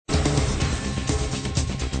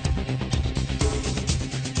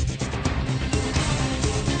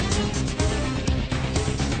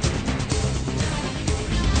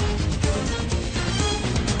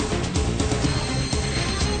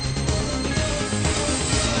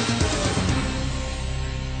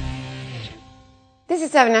This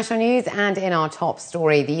is 7 National News, and in our top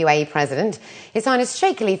story, the UAE President, His Highness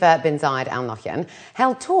Sheikh Khalifa bin Zayed Al Nahyan,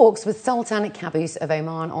 held talks with Sultan Qaboos of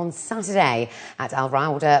Oman on Saturday at Al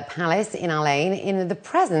Rawda Palace in Al Ain in the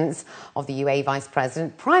presence of the UAE Vice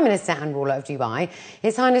President, Prime Minister and ruler of Dubai,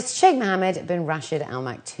 His Highness Sheikh Mohammed bin Rashid Al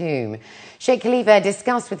Maktoum. Sheikh Khalifa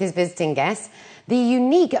discussed with his visiting guests the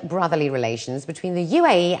unique brotherly relations between the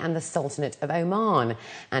UAE and the Sultanate of Oman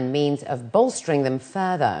and means of bolstering them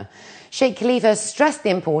further. Sheikh Khalifa stressed the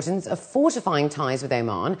importance of fortifying ties with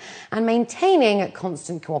Oman and maintaining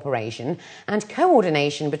constant cooperation and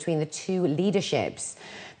coordination between the two leaderships.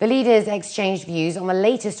 The leaders exchanged views on the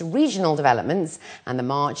latest regional developments and the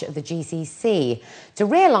march of the GCC to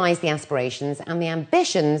realise the aspirations and the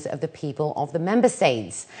ambitions of the people of the member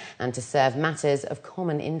states and to serve matters of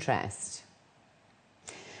common interest.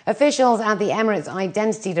 Officials at the Emirates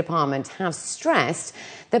Identity Department have stressed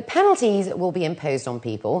that penalties will be imposed on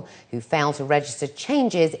people who fail to register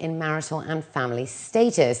changes in marital and family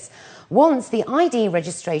status once the ID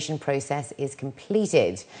registration process is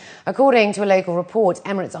completed. According to a local report,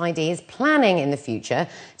 Emirates ID is planning in the future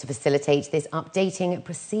to facilitate this updating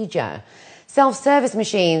procedure. Self-service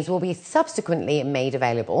machines will be subsequently made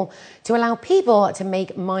available to allow people to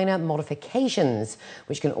make minor modifications,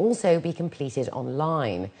 which can also be completed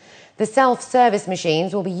online. The self-service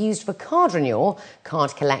machines will be used for card renewal,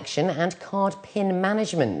 card collection and card PIN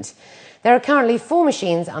management. There are currently 4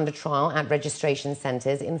 machines under trial at registration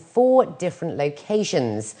centres in 4 different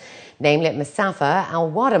locations, namely at Masafa, Al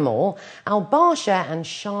Wada Mall, Al Barsha and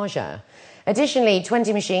Sharjah. Additionally,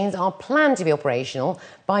 20 machines are planned to be operational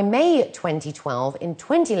by May 2012 in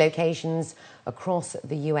 20 locations across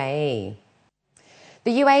the UAE.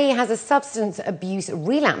 The UAE has a substance abuse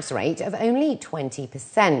relapse rate of only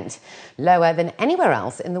 20%, lower than anywhere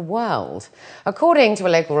else in the world. According to a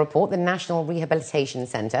local report, the National Rehabilitation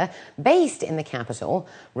Centre, based in the capital,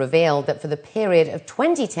 revealed that for the period of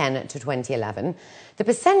 2010 to 2011, the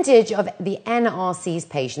percentage of the NRC's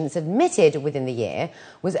patients admitted within the year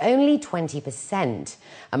was only 20%,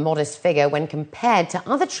 a modest figure when compared to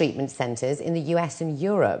other treatment centres in the US and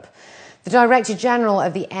Europe. The Director General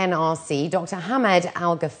of the NRC, Dr. Hamed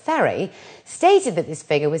Al-Ghaffari, stated that this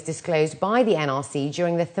figure was disclosed by the NRC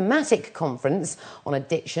during the thematic conference on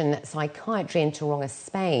addiction psychiatry in Taronga,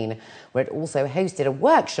 Spain, where it also hosted a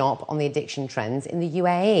workshop on the addiction trends in the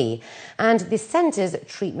UAE and the centre's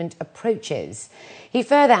treatment approaches. He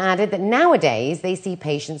further added that nowadays they see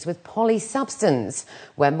patients with polysubstance,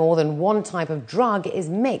 where more than one type of drug is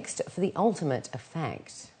mixed for the ultimate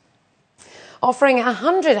effect. Offering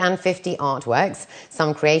 150 artworks,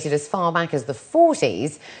 some created as far back as the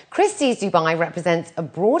 40s, Christie's Dubai represents a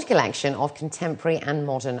broad collection of contemporary and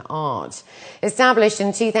modern art. Established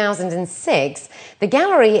in 2006, the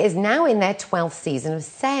gallery is now in their 12th season of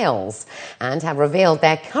sales and have revealed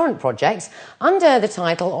their current project under the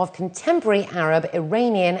title of Contemporary Arab,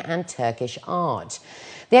 Iranian and Turkish Art.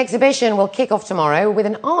 The exhibition will kick off tomorrow with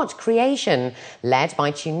an art creation led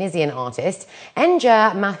by Tunisian artist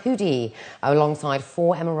Enja Mahoudi alongside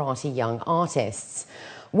 4 Emirati young artists.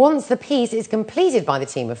 Once the piece is completed by the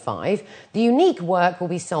team of 5, the unique work will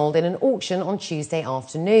be sold in an auction on Tuesday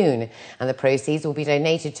afternoon, and the proceeds will be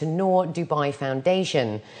donated to Noor Dubai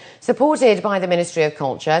Foundation. Supported by the Ministry of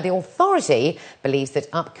Culture, the authority believes that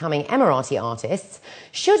upcoming Emirati artists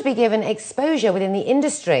should be given exposure within the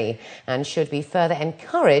industry and should be further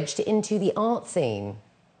encouraged into the art scene.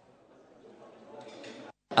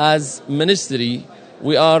 As ministry,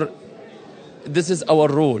 this is our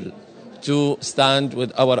role, to stand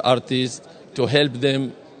with our artists, to help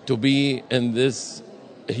them to be in this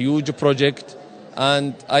huge project.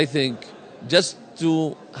 And I think just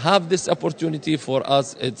to have this opportunity for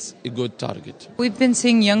us, it's a good target. We've been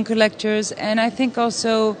seeing young collectors, and I think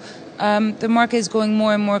also the market is going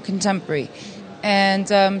more and more contemporary.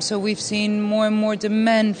 And so we've seen more and more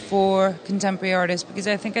demand for contemporary artists, because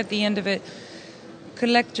I think at the end of it,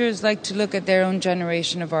 collectors like to look at their own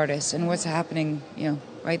generation of artists and what's happening,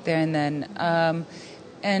 right there and then.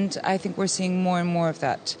 And I think we're seeing more and more of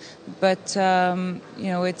that. But,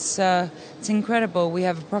 it's incredible. We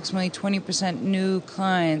have approximately 20% new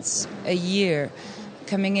clients a year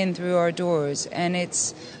coming in through our doors. And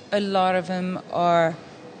a lot of them are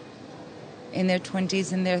in their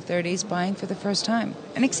 20s and their 30s buying for the first time.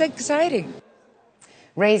 And it's exciting.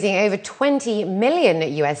 Raising over $20 million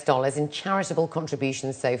in charitable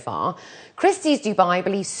contributions so far, Christie's Dubai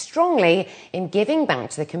believes strongly in giving back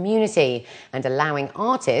to the community and allowing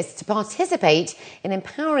artists to participate in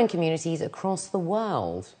empowering communities across the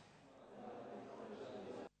world.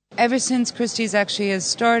 ever since Christie's actually has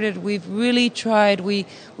started, we've really tried. We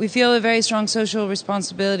feel a very strong social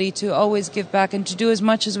responsibility to always give back and to do as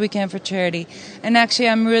much as we can for charity. And actually,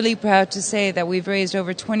 I'm really proud to say that we've raised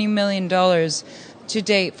over $20 million to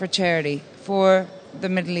date for charity for the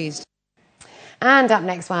Middle East. And up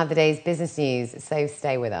next, we'll have the day's business news, so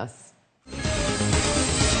stay with us.